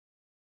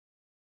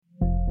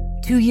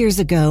2 years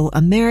ago,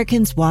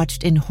 Americans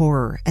watched in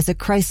horror as a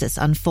crisis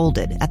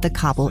unfolded at the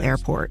Kabul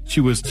airport.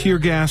 She was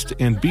tear-gassed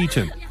and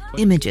beaten.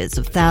 Images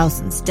of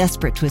thousands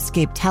desperate to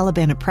escape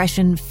Taliban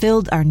oppression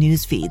filled our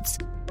news feeds.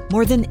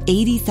 More than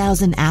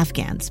 80,000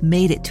 Afghans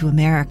made it to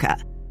America.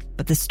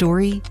 But the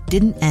story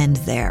didn't end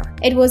there.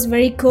 It was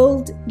very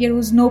cold. There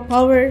was no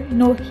power,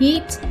 no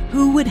heat.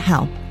 Who would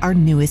help our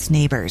newest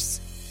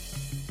neighbors?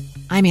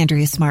 I'm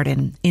Andrea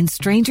Smartin. In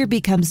Stranger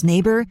Becomes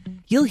Neighbor,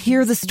 you'll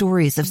hear the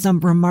stories of some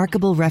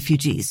remarkable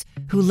refugees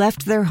who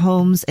left their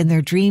homes and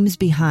their dreams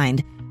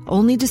behind,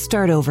 only to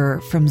start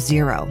over from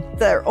zero.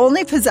 Their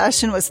only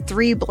possession was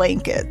 3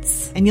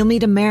 blankets. And you'll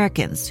meet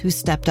Americans who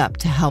stepped up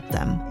to help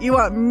them. You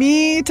want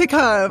me to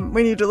come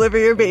when you deliver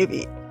your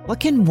baby. What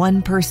can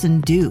one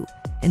person do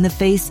in the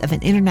face of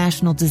an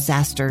international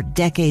disaster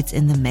decades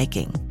in the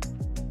making?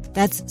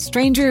 That's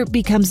Stranger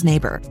Becomes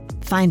Neighbor.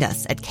 Find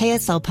us at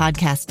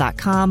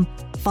kslpodcast.com.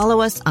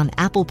 Follow us on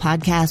Apple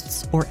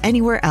Podcasts or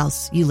anywhere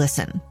else you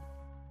listen.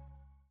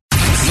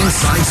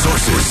 Inside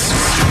Sources.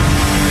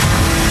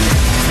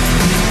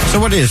 So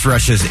what is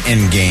Russia's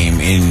endgame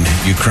in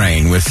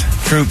Ukraine, with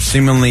troops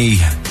seemingly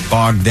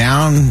bogged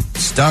down,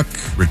 stuck,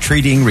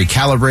 retreating,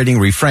 recalibrating,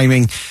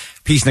 reframing,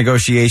 peace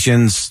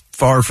negotiations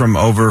far from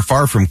over,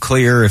 far from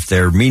clear if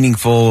they're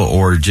meaningful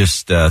or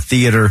just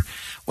theater?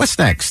 What's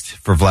next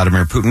for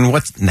Vladimir Putin?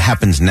 What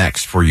happens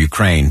next for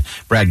Ukraine?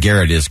 Brad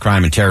Garrett is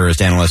crime and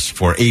terrorist analyst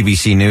for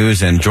ABC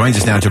News and joins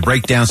us now to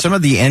break down some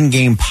of the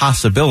endgame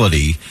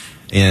possibility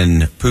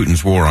in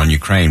Putin's war on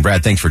Ukraine.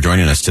 Brad, thanks for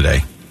joining us today.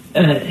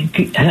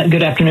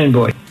 Good afternoon,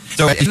 Boyd.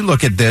 So as you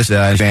look at this,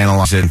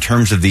 analyze it in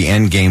terms of the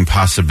endgame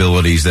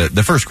possibilities,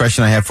 the first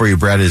question I have for you,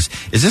 Brad, is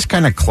this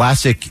kind of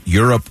classic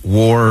Europe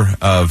war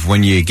of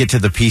when you get to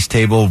the peace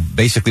table,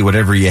 basically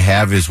whatever you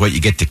have is what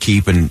you get to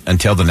keep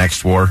until the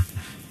next war?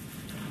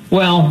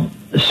 Well,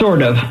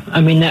 sort of. I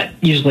mean, that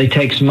usually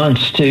takes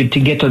months to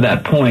get to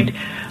that point.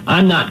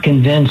 I'm not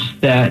convinced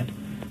that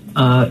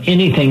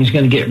anything's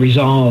going to get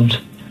resolved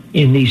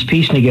in these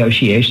peace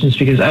negotiations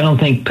because I don't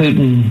think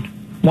Putin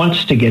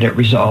wants to get it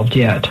resolved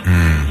yet.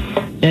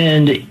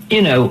 And,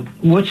 you know,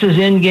 what's his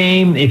end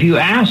game? If you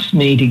ask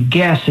me to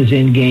guess, his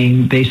end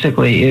game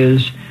basically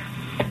is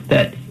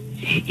that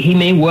he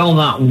may well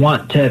not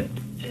want to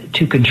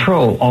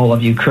control all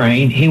of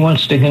Ukraine. He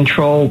wants to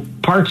control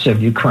parts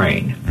of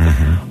Ukraine,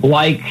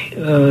 like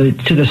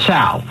to the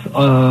south,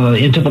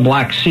 into the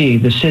Black Sea,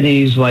 the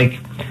cities like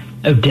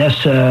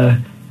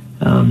Odessa,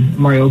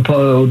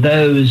 Mariupol,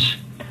 those,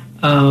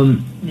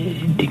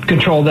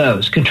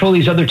 control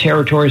these other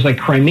territories like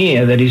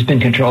Crimea that he's been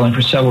controlling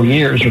for several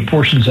years, or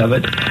portions of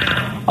it,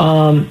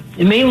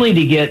 mainly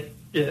to get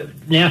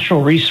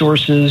natural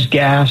resources,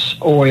 gas,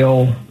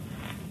 oil,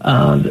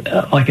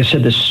 like I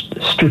said, the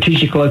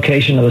strategic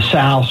location of the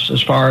south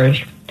as far as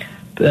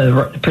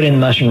putting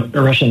the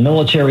Russian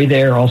military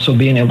there, also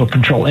being able to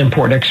control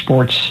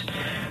import-exports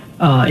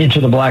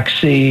into the Black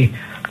Sea.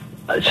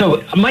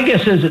 So my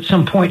guess is at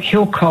some point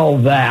he'll call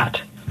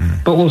that,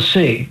 but we'll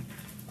see.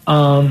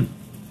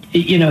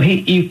 You know,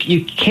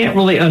 you can't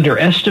really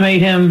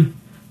underestimate him,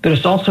 but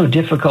it's also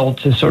difficult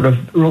to sort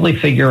of really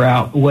figure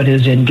out what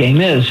his end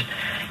game is.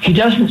 He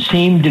doesn't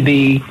seem to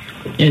be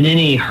in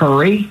any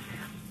hurry.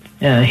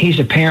 He's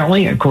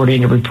apparently,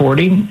 according to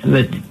reporting,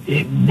 that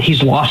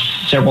he's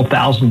lost several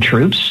thousand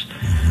troops.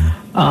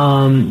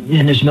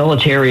 And his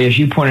military, as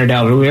you pointed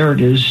out earlier,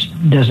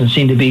 doesn't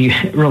seem to be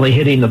really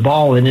hitting the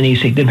ball in any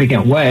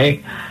significant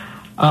way,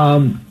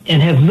 and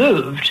have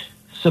moved,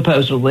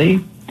 supposedly,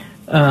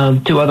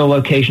 to other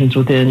locations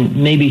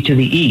within, maybe to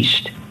the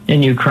east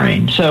in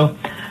Ukraine. So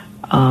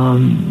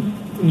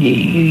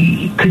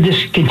could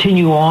this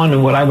continue on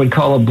in what I would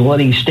call a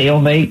bloody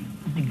stalemate?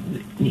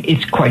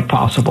 It's quite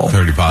possible.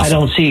 I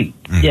don't see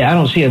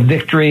a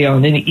victory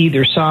on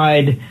either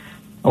side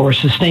or a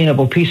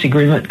sustainable peace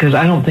agreement, because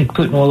I don't think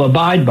Putin will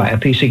abide by a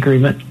peace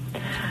agreement,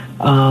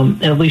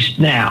 at least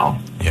now.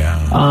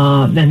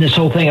 Yeah. And this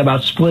whole thing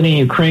about splitting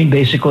Ukraine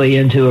basically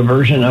into a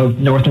version of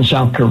North and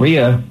South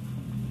Korea,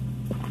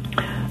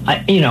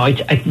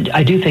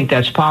 I do think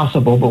that's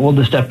possible, but we'll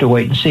just have to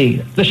wait and see.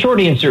 The short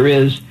answer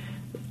is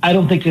I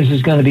don't think this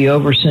is going to be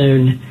over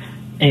soon,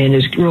 and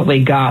has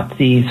really got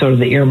the sort of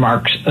the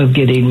earmarks of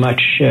getting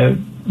much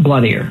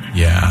bloodier.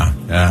 Yeah.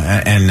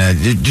 And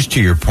just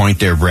to your point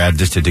there, Brad,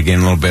 just to dig in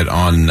a little bit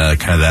on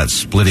kind of that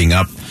splitting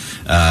up,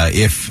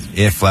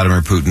 if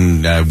Vladimir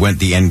Putin went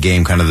the end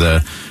game, kind of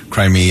the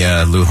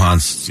Crimea,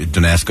 Luhansk,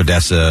 Donetsk,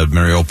 Odessa,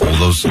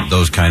 Mariupol,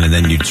 those kind, and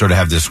then you'd sort of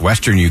have this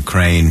Western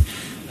Ukraine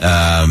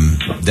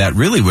that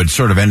really would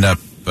sort of end up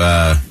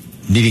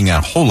needing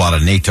a whole lot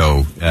of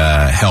NATO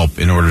help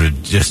in order to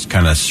just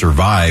kind of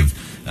survive,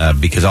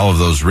 because all of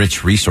those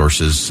rich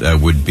resources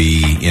would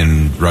be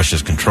in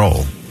Russia's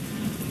control.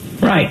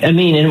 Right. I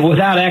mean, and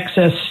without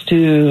access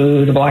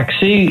to the Black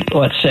Sea,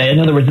 let's say, in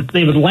other words,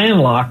 they would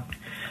landlock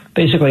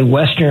basically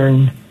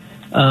Western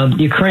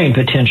Ukraine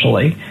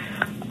potentially.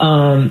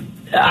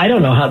 I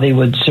don't know how they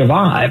would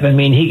survive. I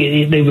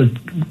mean, they would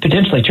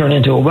potentially turn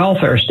into a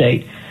welfare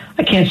state.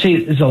 I can't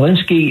see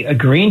Zelensky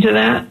agreeing to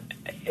that,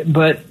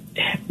 but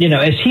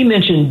as he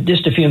mentioned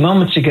just a few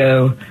moments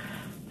ago,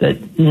 that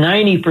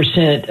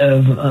 90%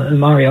 of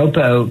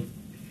Mariupol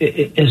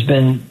has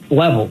been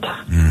leveled.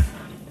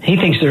 He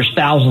thinks there's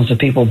thousands of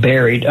people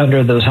buried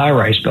under those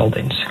high-rise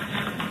buildings.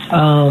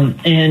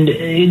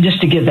 And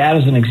just to give that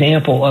as an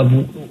example of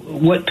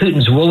what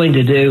Putin's willing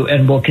to do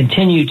and will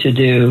continue to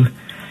do,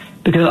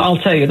 because I'll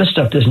tell you, this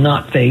stuff does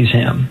not faze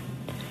him.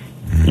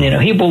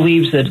 He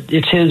believes that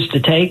it's his to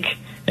take,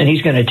 and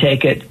he's going to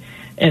take it.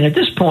 And at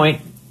this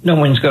point, no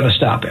one's going to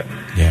stop him.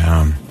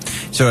 Yeah.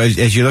 So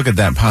as you look at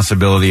that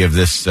possibility of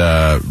this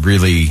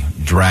really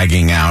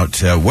dragging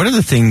out, what are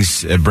the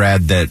things,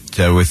 Brad, that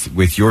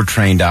with your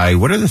trained eye,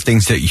 what are the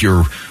things that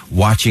you're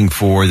watching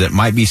for that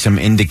might be some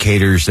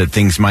indicators that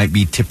things might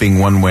be tipping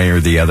one way or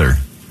the other?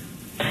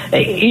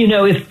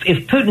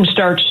 If Putin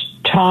starts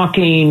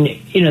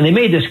talking, they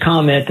made this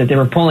comment that they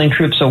were pulling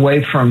troops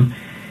away from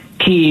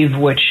Kyiv,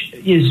 which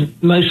is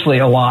mostly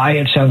a lie.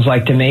 It sounds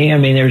like to me. I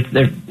mean,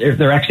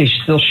 they're actually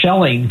still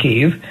shelling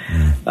Kyiv,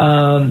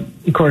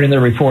 according to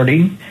the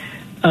reporting.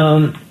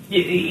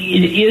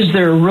 Is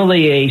there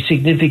really a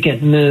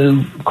significant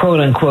move,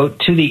 quote unquote,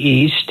 to the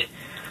east,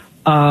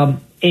 and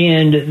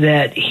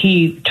that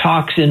he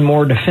talks in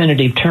more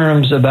definitive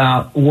terms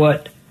about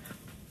what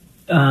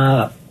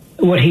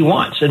he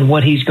wants and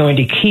what he's going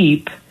to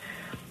keep?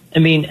 I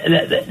mean,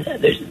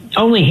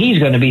 only he's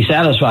going to be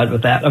satisfied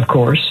with that, of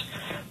course.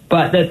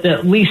 But that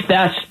at least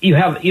you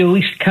at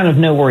least kind of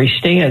know where he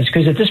stands,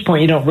 because at this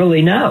point you don't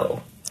really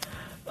know,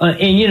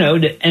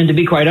 and to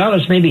be quite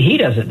honest, maybe he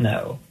doesn't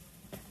know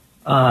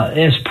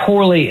as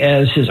poorly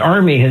as his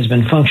army has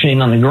been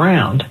functioning on the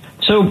ground.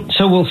 So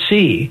we'll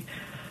see.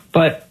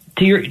 But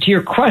to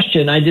your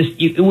question,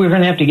 we're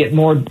going to have to get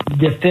more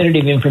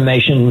definitive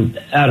information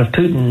out of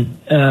Putin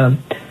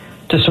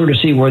to sort of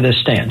see where this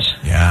stands.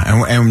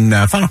 Yeah, and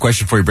final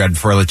question for you, Brad,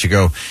 before I let you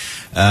go.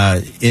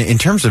 In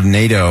terms of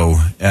NATO,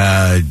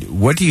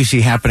 what do you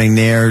see happening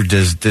there?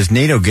 Does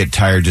NATO get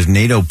tired? Does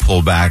NATO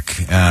pull back?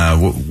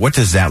 What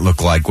does that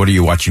look like? What are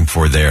you watching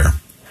for there?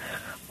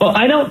 Well,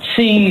 I don't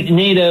see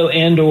NATO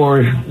and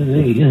or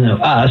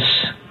us,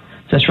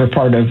 since we're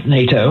part of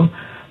NATO,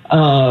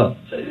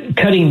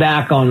 cutting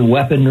back on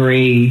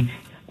weaponry.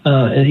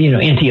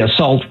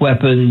 Anti-assault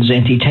weapons,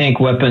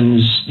 anti-tank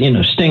weapons,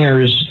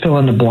 Stingers, fill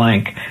in the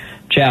blank,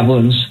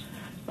 javelins.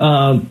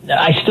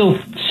 I still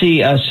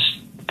see us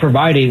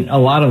providing a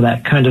lot of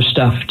that kind of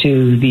stuff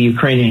to the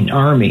Ukrainian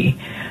army.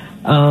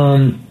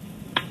 And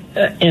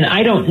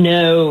I don't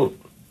know,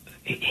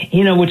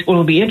 what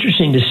will be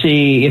interesting to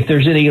see if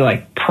there's any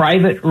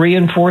private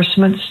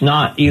reinforcements,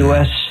 not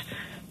U.S.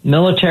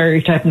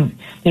 military type of,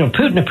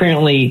 Putin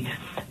apparently,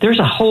 there's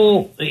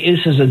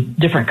this is a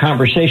different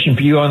conversation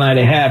for you and I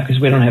to have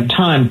because we don't have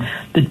time,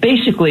 but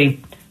basically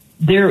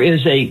there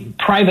is a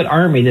private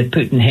army that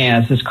Putin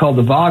has that's called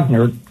the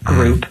Wagner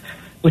Group,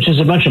 which is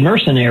a bunch of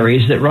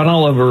mercenaries that run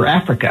all over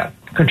Africa,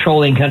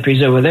 controlling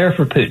countries over there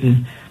for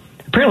Putin.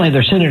 Apparently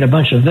they're sending a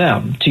bunch of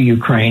them to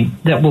Ukraine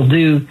that will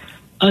do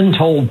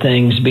untold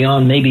things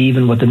beyond maybe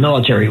even what the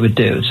military would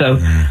do. So,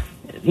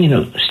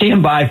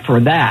 stand by for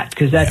that,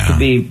 because that could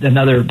be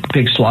another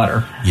big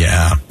slaughter.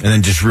 Yeah. And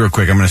then just real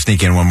quick, I'm going to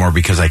sneak in one more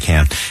because I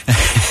can.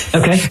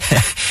 Okay.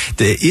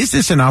 Is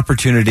this an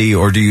opportunity,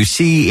 or do you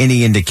see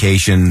any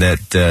indication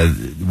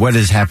that what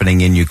is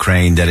happening in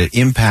Ukraine, that it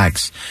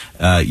impacts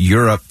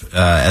Europe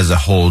as a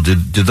whole? Do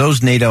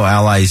those NATO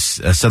allies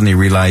suddenly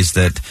realize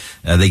that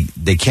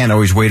they can't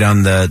always wait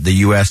on the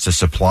U.S. to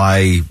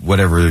supply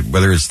whatever,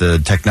 whether it's the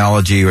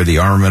technology or the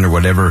armament or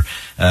whatever?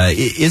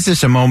 Is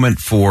this a moment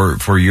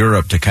for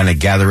Europe to kind of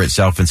gather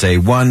itself and say,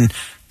 one,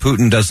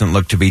 Putin doesn't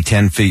look to be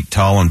 10 feet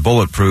tall and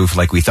bulletproof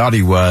like we thought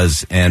he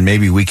was, and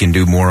maybe we can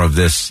do more of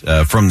this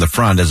from the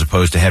front as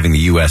opposed to having the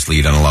U.S.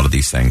 lead on a lot of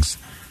these things?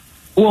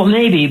 Well,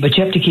 maybe, but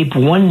you have to keep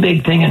one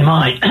big thing in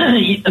mind.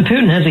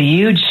 Putin has a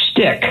huge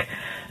stick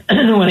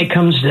when it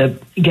comes to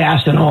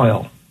gas and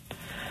oil.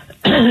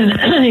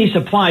 He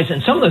supplies,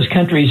 in some of those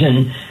countries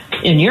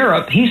in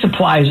Europe, he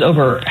supplies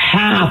over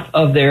half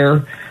of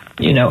their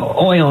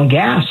oil and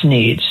gas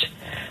needs.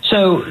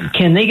 So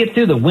can they get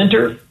through the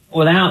winter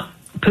without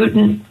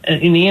Putin?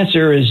 And the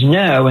answer is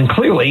no. And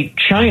clearly,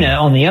 China,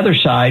 on the other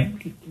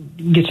side,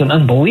 gets an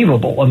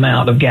unbelievable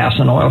amount of gas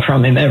and oil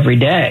from him every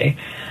day.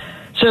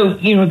 So,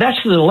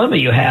 that's the dilemma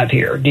you have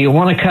here. Do you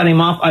want to cut him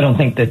off? I don't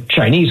think the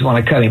Chinese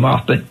want to cut him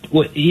off, but,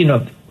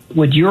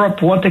 would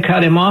Europe want to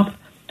cut him off?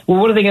 Well,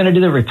 what are they going to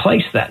do to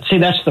replace that? See,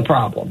 that's the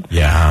problem.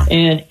 Yeah.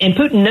 And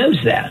Putin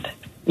knows that,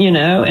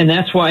 and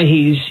that's why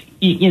he's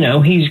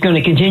going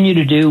to continue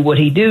to do what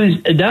he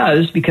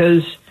does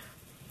because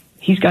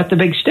he's got the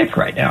big stick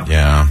right now.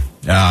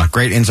 Yeah.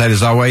 Great insight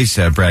as always.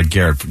 Brad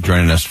Garrett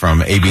joining us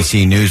from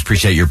ABC News.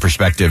 Appreciate your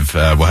perspective.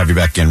 We'll have you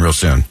back in real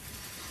soon.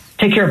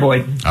 Take care,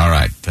 Boyd. All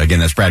right. Again,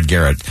 that's Brad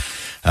Garrett,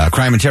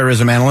 crime and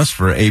terrorism analyst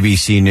for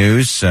ABC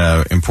News.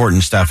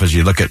 Important stuff as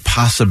you look at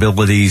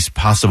possibilities,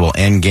 possible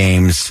end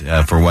games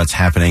for what's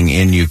happening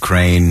in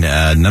Ukraine.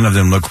 None of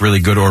them look really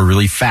good or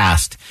really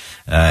fast.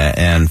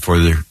 And for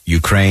the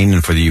Ukraine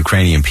and for the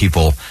Ukrainian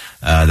people,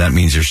 that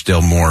means there's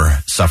still more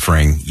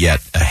suffering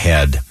yet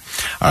ahead.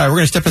 All right, we're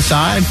going to step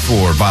aside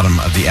for bottom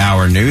of the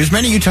hour news.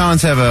 Many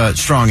Utahns have a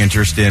strong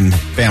interest in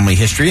family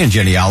history and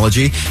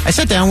genealogy. I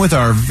sat down with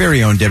our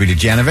very own Debbie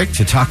Dujanovic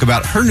to talk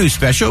about her new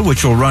special,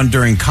 which will run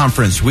during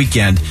conference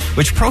weekend,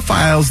 which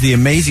profiles the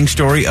amazing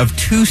story of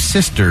two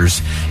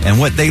sisters and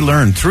what they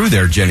learned through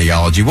their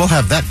genealogy. We'll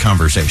have that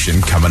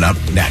conversation coming up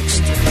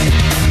next.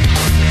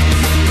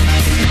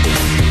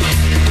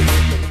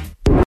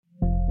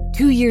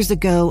 2 years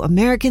ago,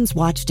 Americans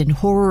watched in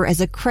horror as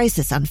a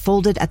crisis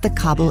unfolded at the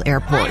Kabul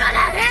airport.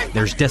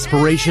 There's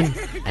desperation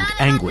and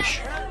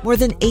anguish. More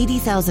than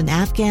 80,000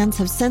 Afghans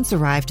have since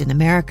arrived in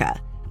America,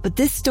 but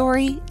this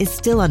story is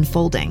still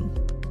unfolding.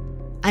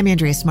 I'm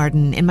Andrea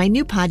Smartin. In my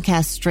new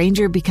podcast,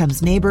 Stranger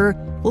Becomes Neighbor,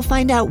 we'll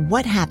find out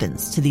what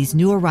happens to these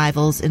new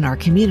arrivals in our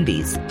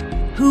communities.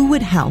 Who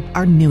would help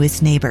our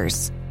newest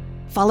neighbors?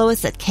 Follow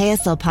us at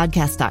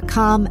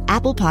kslpodcast.com,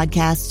 Apple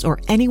Podcasts, or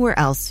anywhere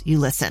else you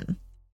listen.